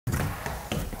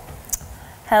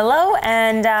Hello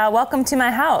and welcome to my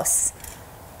house.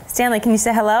 Stanley, can you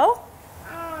say hello?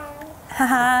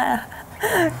 Haha.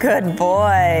 Good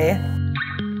boy.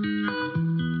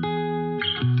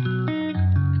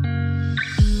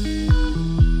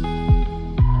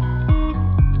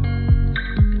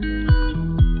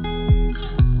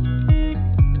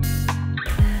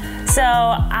 So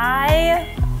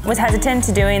I was hesitant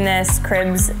to doing this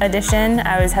Cribs edition.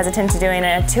 I was hesitant to doing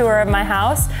a tour of my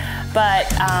house, but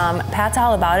Pat's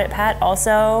all about it. Pat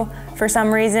also, for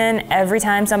some reason, every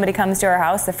time somebody comes to our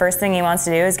house, the first thing he wants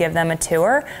to do is give them a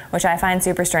tour, which I find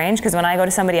super strange because when I go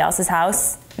to somebody else's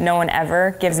house, no one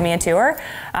ever gives me a tour.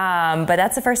 But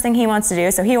that's the first thing he wants to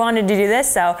do, so he wanted to do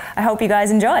this, so I hope you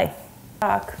guys enjoy.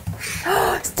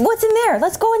 What's in there?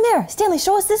 Let's go in there. Stanley,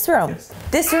 show us this room. Yes.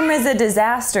 This room is a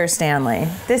disaster, Stanley.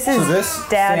 This is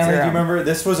Dad's room. Do you remember,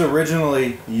 this was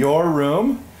originally your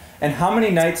room? And how many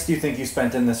nights do you think you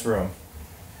spent in this room?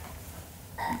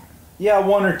 Yeah,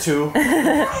 one or two.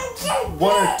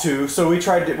 One or two. So we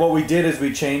tried to, what we did is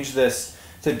we changed this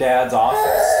to Dad's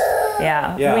office.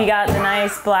 Yeah. We got the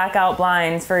nice blackout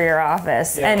blinds for your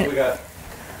office. Yeah, and we got.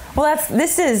 Well,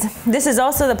 this is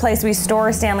also the place we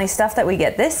store Stanley's stuff that we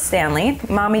get. This, Stanley,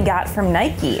 Mommy got from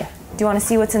Nike. Do you want to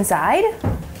see what's inside?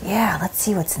 Yeah, let's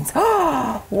see what's inside.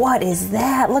 Oh, what is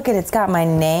that? Look at it, it's got my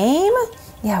name.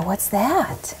 Yeah, what's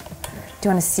that? Do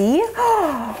you want to see?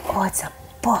 Oh, it's a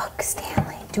book,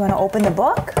 Stanley. Do you want to open the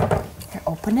book? Here,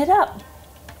 open it up.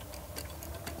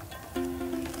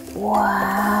 Wow.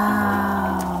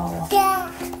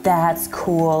 That's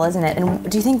cool, isn't it?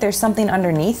 And do you think there's something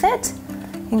underneath it?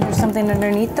 Think there's something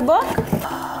underneath the book?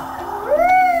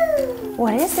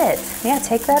 What is it? Yeah,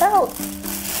 take that out.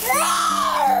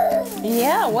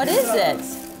 Yeah, what is it?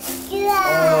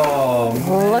 Oh,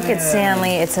 man. Look at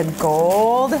Stanley. It's a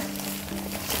gold.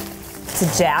 It's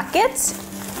a jacket.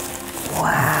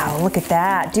 Wow, look at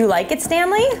that. Do you like it,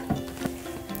 Stanley?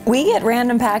 We get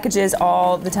random packages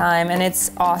all the time, and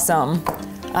it's awesome.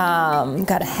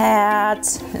 Got a hat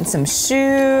and some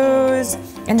shoes.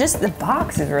 And just the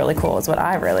box is really cool, is what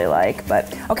I really like.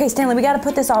 But okay, Stanley, we got to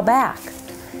put this all back.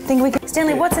 Think we can,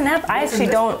 Stanley, what's in that? I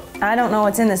don't know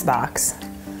what's in this box.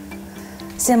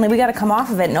 Stanley, we got to come off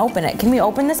of it and open it. Can we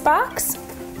open this box?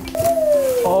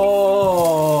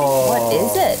 Oh. What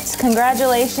is it?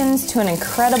 Congratulations to an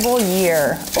incredible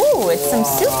year. Ooh, it's some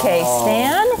suitcase,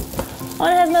 Stan. Oh,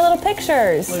 it has my little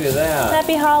pictures. Look at that.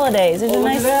 Happy holidays. There's a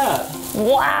nice. Look at that.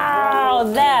 Wow,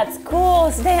 that's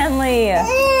cool, Stanley.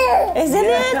 Isn't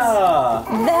it?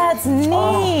 That's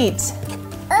neat.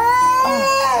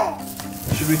 Oh.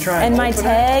 Should we try and my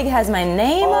tag has my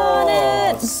name on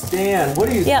it. Stan, what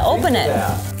do you Yeah, open it.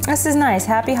 This is nice.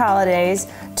 Happy holidays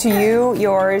to you,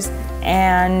 yours,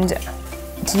 and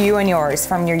to you and yours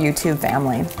from your YouTube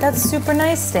family. That's super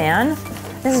nice, Stan.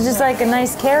 This is just like a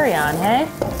nice carry-on, hey?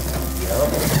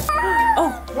 Yep.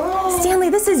 Oh, Stanley,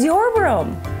 this is your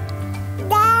room.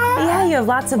 Yeah, you have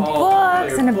lots of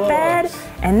books and a bed.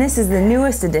 And this is the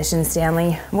newest edition,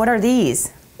 Stanley. What are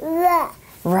these?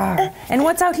 Rawr. And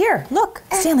what's out here? Look,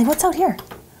 Stanley, what's out here?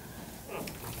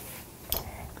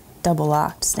 Double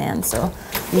locked, Stan, so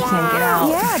you can't get out.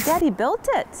 Yeah, Daddy built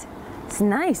it. It's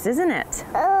nice, isn't it?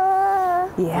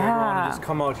 Yeah. Just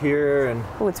come out here and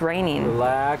oh, it's raining.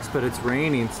 Relax, but it's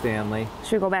raining, Stanley.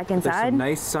 Should we go back inside? There's some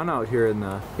nice sun out here in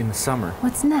the summer.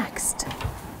 What's next?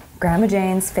 Grandma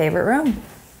Jane's favorite room.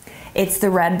 It's the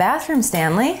red bathroom,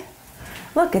 Stanley.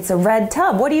 Look, it's a red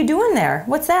tub. What are you doing there?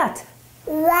 What's that?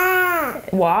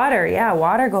 Water, yeah,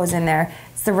 water goes in there.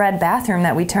 It's the red bathroom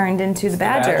that we turned into the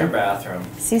Badger. Badger bathroom.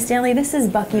 See, Stanley, this is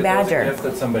Bucky Badger. It was a gift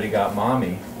that somebody got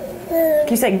Mommy. Can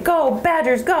you say, go,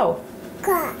 Badgers, go?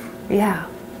 Go. Yeah,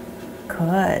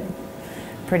 good.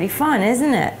 Pretty fun,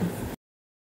 isn't it?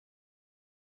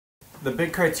 The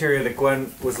big criteria that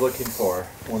Gwen was looking for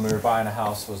when we were buying a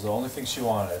house was the only thing she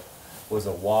wanted was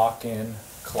a walk-in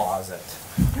closet.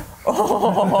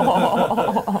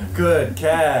 Oh. Good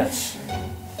catch.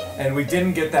 And we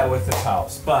didn't get that with this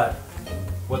house, but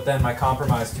what then my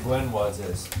compromise to Gwen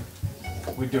is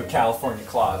we do a California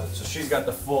closet. So she's got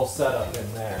the full setup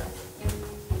in there.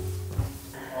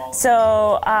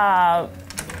 So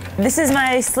this is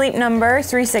my Sleep Number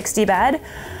 360 bed,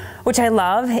 which I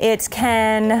love. It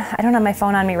can, I don't have my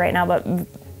phone on me right now, but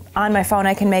on my phone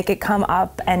I can make it come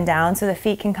up and down so the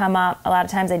feet can come up. A lot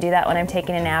of times I do that when I'm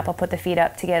taking a nap. I'll put the feet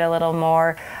up to get a little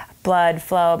more blood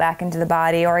flow back into the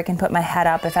body, or I can put my head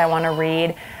up if I want to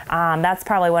read. That's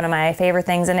probably one of my favorite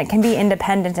things, and it can be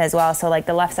independent as well. So like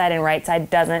the left side and right side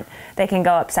they can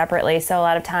go up separately. So a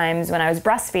lot of times when I was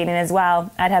breastfeeding as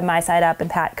well, I'd have my side up and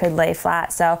Pat could lay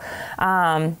flat. So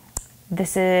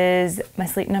This is my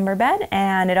Sleep Number bed,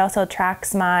 and it also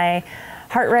tracks my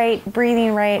heart rate,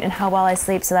 breathing rate, and how well I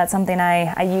sleep. So that's something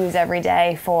I use every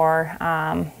day for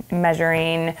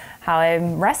measuring how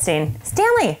I'm resting.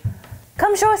 Stanley,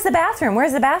 come show us the bathroom.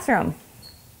 Where's the bathroom?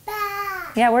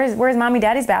 Yeah, where's Mommy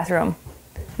Daddy's bathroom?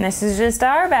 And this is just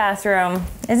our bathroom,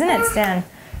 isn't it, Stan?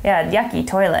 Yeah, yucky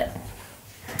toilet.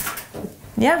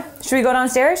 Yeah, should we go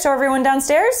downstairs? Show everyone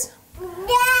downstairs?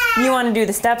 Yeah. You want to do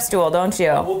the step stool, don't you?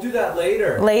 We'll do that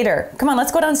later. Later. Come on,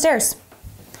 let's go downstairs.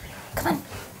 Come on.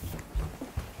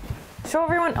 Show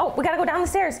everyone. Oh, we gotta go down the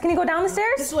stairs. Can you go down the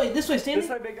stairs? This way, Stanley. This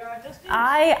way, big guy.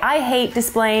 I hate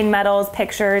displaying medals,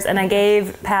 pictures, and I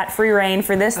gave Pat free reign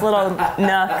for this little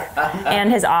nook and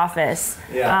his office.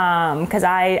 Yeah. Because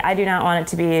I do not want it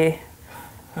to be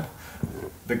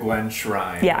the Gwen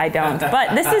Shrine. Yeah, I don't.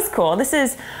 But this is cool. This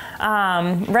is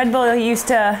Red Bull used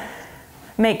to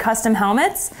make custom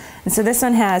helmets, and so this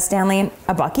one has Stanley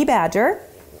a Bucky Badger.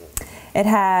 It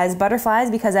has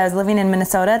butterflies because I was living in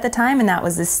Minnesota at the time, and that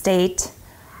was the state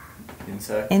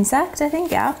insect, I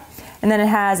think, yeah. And then it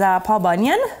has Paul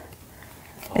Bunyan.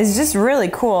 It's just really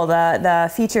cool,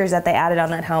 the features that they added on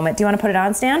that helmet. Do you want to put it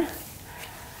on, Stan?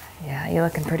 Yeah, you're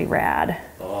looking pretty rad.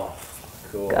 Oh,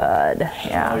 cool. Good,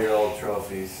 yeah. All your old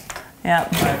trophies.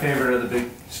 Yep. My favorite are the big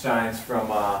steins from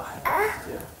the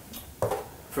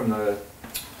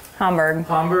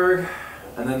Hamburg.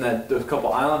 And then those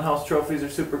couple Island House trophies are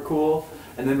super cool.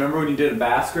 And then remember when you did a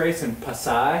Basque race in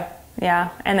Pasai? Yeah,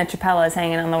 and the Chapella is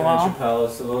hanging on the wall. And the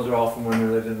Chapella, so those are all from when we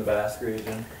lived in the Basque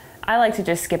region. I like to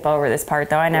just skip over this part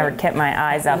though. I never kept my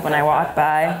eyes up when I walk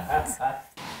by.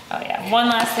 Oh yeah, one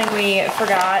last thing we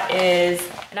forgot is,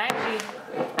 and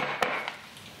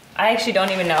I actually don't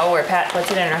even know where Pat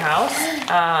puts it in her house.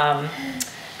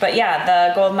 But yeah,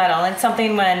 the gold medal. It's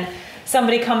something when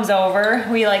somebody comes over,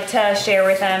 we like to share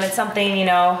with them. It's something, you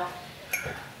know,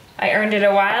 I earned it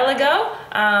a while ago,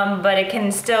 but it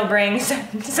can still bring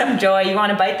some joy. You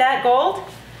want to bite that gold?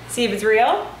 See if it's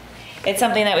real? It's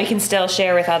something that we can still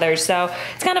share with others. So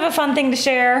it's kind of a fun thing to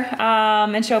share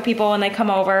and show people when they come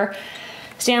over.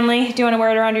 Stanley, do you want to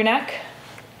wear it around your neck?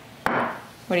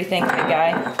 What do you think, big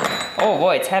guy? Oh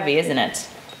boy, it's heavy, isn't it?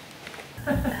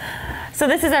 So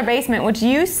this is our basement, which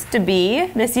used to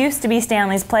be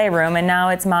Stanley's playroom, and now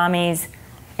it's Mommy's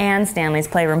and Stanley's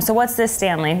playroom. So what's this,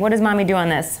 Stanley? What does Mommy do on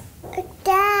this?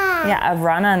 Yeah, a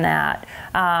run on that,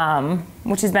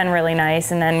 which has been really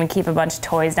nice. And then we keep a bunch of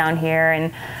toys down here,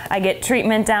 and I get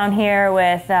treatment down here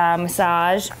with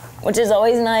massage, which is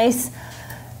always nice.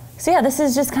 So yeah, this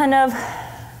is just kind of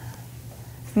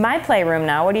my playroom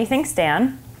now. What do you think,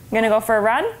 Stan? You gonna go for a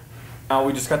run?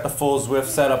 We just got the full Zwift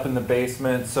set up in the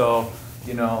basement, so,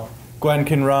 you know, Gwen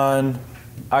can run,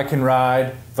 I can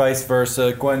ride, vice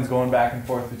versa. Gwen's going back and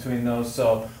forth between those,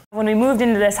 so. When we moved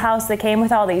into this house, they came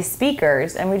with all these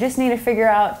speakers, and we just need to figure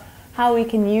out how we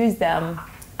can use them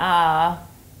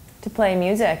to play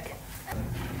music.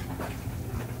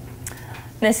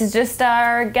 This is just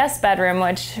our guest bedroom,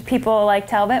 which people like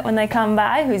Talbot, when they come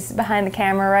by, who's behind the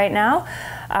camera right now,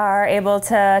 are able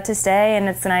to stay, and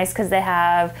it's nice because they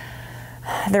have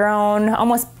their own,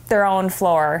 almost their own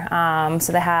floor.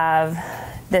 So they have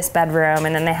this bedroom,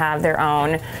 and then they have their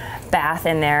own bath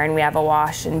in there, and we have a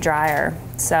wash and dryer.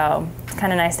 So it's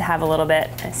kind of nice to have a little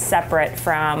bit separate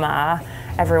from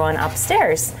everyone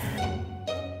upstairs.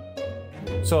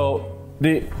 So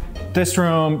this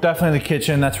room, definitely the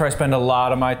kitchen. That's where I spend a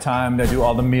lot of my time. I do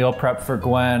all the meal prep for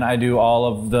Gwen. I do all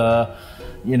of the,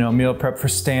 you know, meal prep for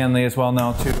Stanley as well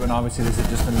now too. And obviously this is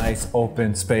just a nice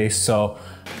open space. So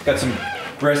got some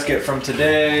brisket from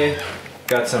today.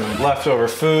 Got some leftover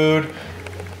food.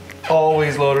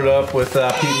 Always loaded up with Pete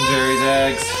and Jerry's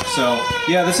eggs. So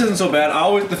yeah, this isn't so bad.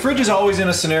 The fridge is always in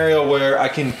a scenario where I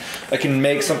can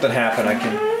make something happen. I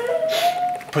can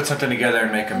put something together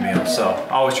and make a meal. So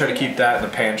I always try to keep that in the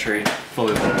pantry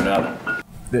fully loaded up.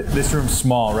 This room's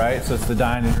small, right? So it's the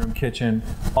dining room, kitchen,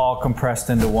 all compressed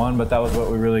into one, but that was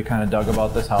what we really kind of dug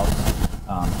about this house.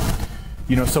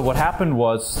 You know, so what happened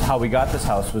was, how we got this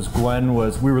house was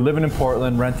we were living in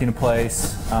Portland, renting a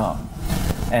place,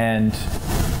 and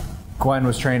Gwen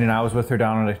was training. I was with her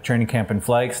down at a training camp in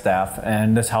Flagstaff,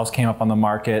 and this house came up on the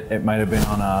market. It might have been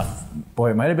on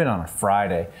a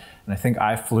Friday. And I think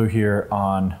I flew here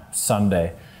on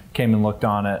Sunday, came and looked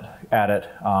at it,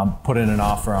 put in an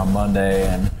offer on Monday,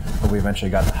 and we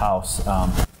eventually got the house.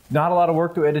 Not a lot of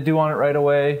work that we had to do on it right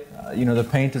away. You know, the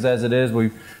paint is as it is.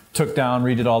 We took down,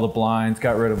 redid all the blinds,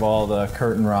 got rid of all the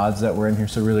curtain rods that were in here,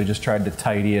 so really just tried to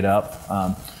tidy it up.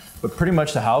 But pretty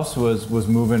much the house was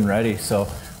move-in ready. So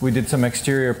we did some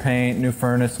exterior paint, new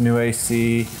furnace, new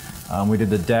AC. We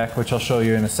did the deck, which I'll show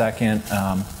you in a second.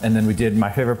 And then we did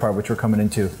my favorite part, which we're coming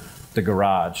into, the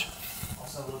garage.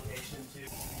 Also location too.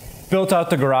 built out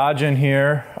the garage in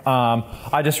here.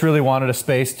 I just really wanted a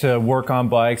space to work on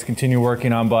bikes, continue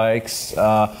working on bikes.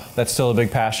 That's still a big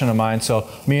passion of mine. So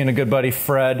me and a good buddy,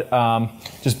 Fred,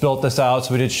 just built this out.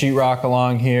 So we did sheetrock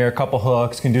along here, a couple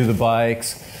hooks, can do the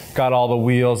bikes, got all the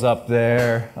wheels up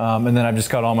there, and then I've just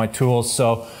got all my tools.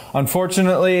 So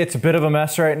unfortunately, it's a bit of a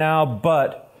mess right now,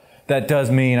 but that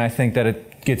does mean I think that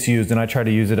it gets used, and I try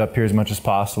to use it up here as much as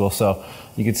possible. So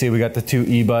you can see we got the 2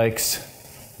 e-bikes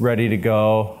ready to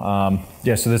go.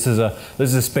 Yeah, so this is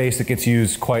a space that gets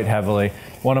used quite heavily.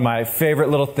 One of my favorite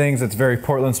little things that's very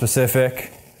Portland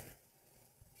specific,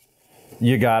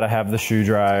 you gotta have the shoe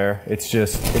dryer. It's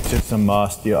just a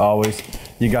must. You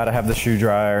gotta have the shoe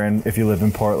dryer, and if you live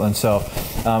in Portland. So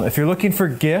if you're looking for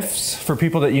gifts for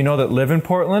people that you know that live in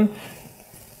Portland,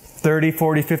 $30,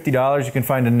 $40, $50, you can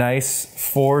find a nice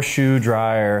 4-shoe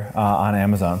dryer on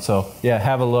Amazon. So yeah,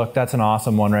 have a look. That's an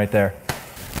awesome one right there.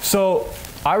 So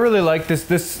I really like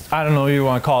this, I don't know, you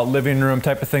want to call it living room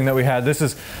type of thing that we had.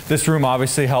 This room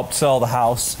obviously helped sell the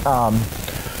house.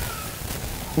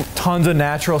 Tons of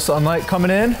natural sunlight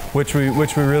coming in, which we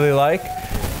really like.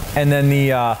 And then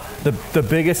the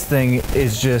biggest thing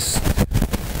is just,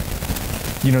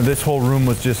 you know, this whole room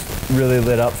was just really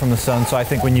lit up from the sun. So I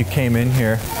think when you came in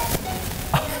here,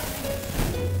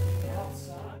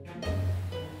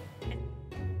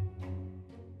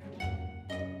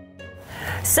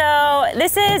 so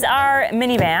this is our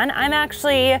minivan. I'm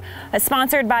actually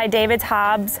sponsored by David's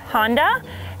Hobbs Honda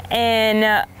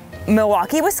in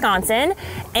Milwaukee, Wisconsin,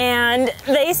 and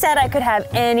they said I could have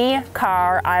any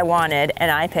car I wanted,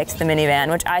 and I picked the minivan,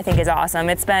 which I think is awesome.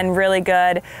 It's been really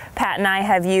good. Pat and I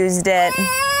have used it.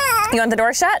 You want the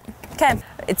door shut? Okay.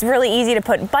 It's really easy to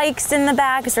put bikes in the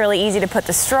back. It's really easy to put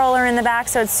the stroller in the back,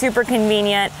 so it's super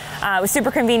convenient. It was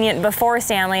super convenient before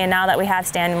Stanley, and now that we have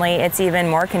Stanley, it's even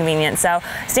more convenient. So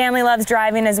Stanley loves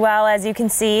driving as well, as you can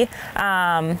see.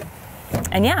 And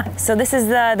yeah, so this is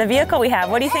the vehicle we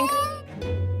have. What do you think?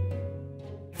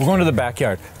 We're going to the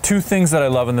backyard. 2 things that I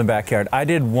love in the backyard. I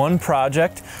did one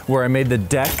project where I made the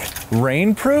deck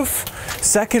rainproof.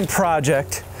 Second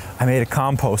project, I made a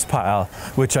compost pile,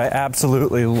 which I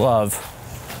absolutely love.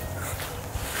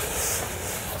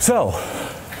 So,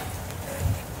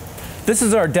 this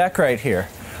is our deck right here.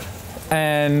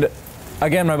 And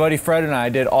again, my buddy Fred and I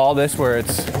did all this where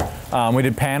it's, we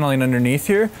did paneling underneath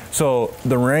here. So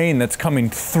the rain that's coming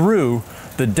through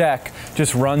the deck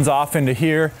just runs off into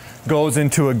here, goes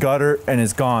into a gutter, and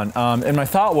is gone. And my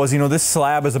thought was, you know, this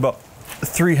slab is about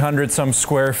 300 some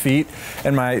square feet.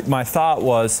 And my thought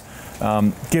was,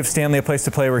 give Stanley a place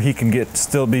to play where he can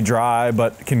still be dry,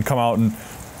 but can come out and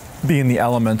be in the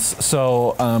elements.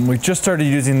 So we just started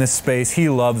using this space. He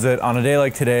loves it. On a day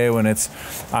like today when it's,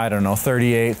 I don't know,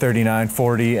 38, 39,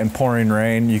 40 and pouring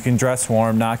rain, you can dress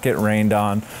warm, not get rained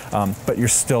on, but you're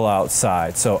still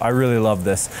outside. So I really love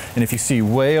this. And if you see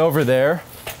way over there,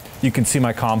 you can see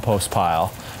my compost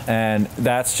pile. And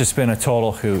that's just been a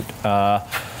total hoot.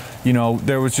 You know,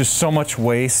 there was just so much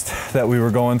waste that we were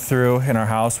going through in our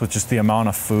house with just the amount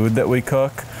of food that we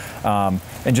cook,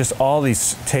 and just all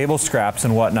these table scraps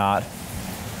and whatnot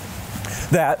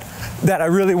that I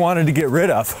really wanted to get rid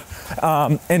of,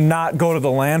 and not go to the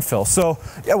landfill. So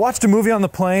I watched a movie on the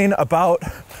plane about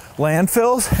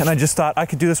landfills, and I just thought I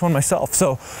could do this one myself.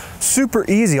 So super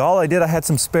easy. All I did, I had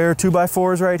some spare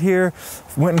 2x4s right here,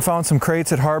 went and found some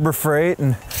crates at Harbor Freight,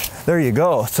 and there you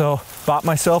go. So bought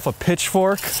myself a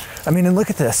pitchfork. I mean, and look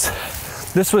at this.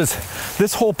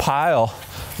 This whole pile,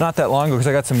 not that long ago, because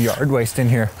I got some yard waste in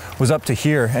here, was up to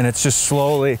here, and it's just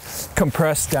slowly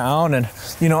compressed down. And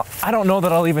you know, I don't know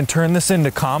that I'll even turn this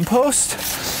into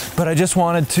compost, but I just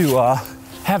wanted to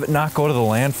have it not go to the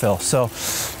landfill. So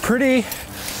pretty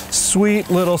sweet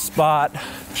little spot.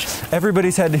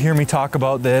 Everybody's had to hear me talk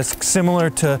about this, similar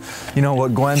to, you know,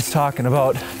 what Gwen's talking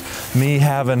about, me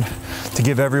having to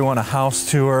give everyone a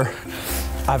house tour.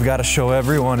 I've got to show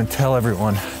everyone and tell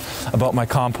everyone about my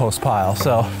compost pile.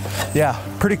 So yeah,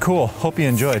 pretty cool. Hope you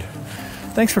enjoyed.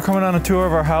 Thanks for coming on a tour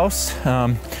of our house.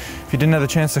 If you didn't have the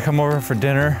chance to come over for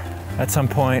dinner at some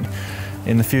point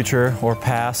in the future or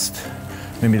past,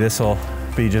 maybe this will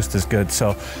be just as good.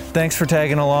 So thanks for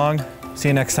tagging along. See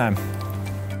you next time.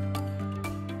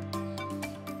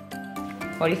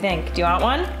 What do you think? Do you want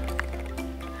one?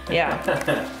 Yeah.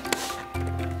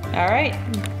 All right.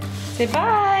 Say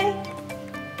bye.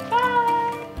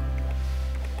 Bye.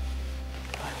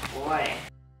 Boy.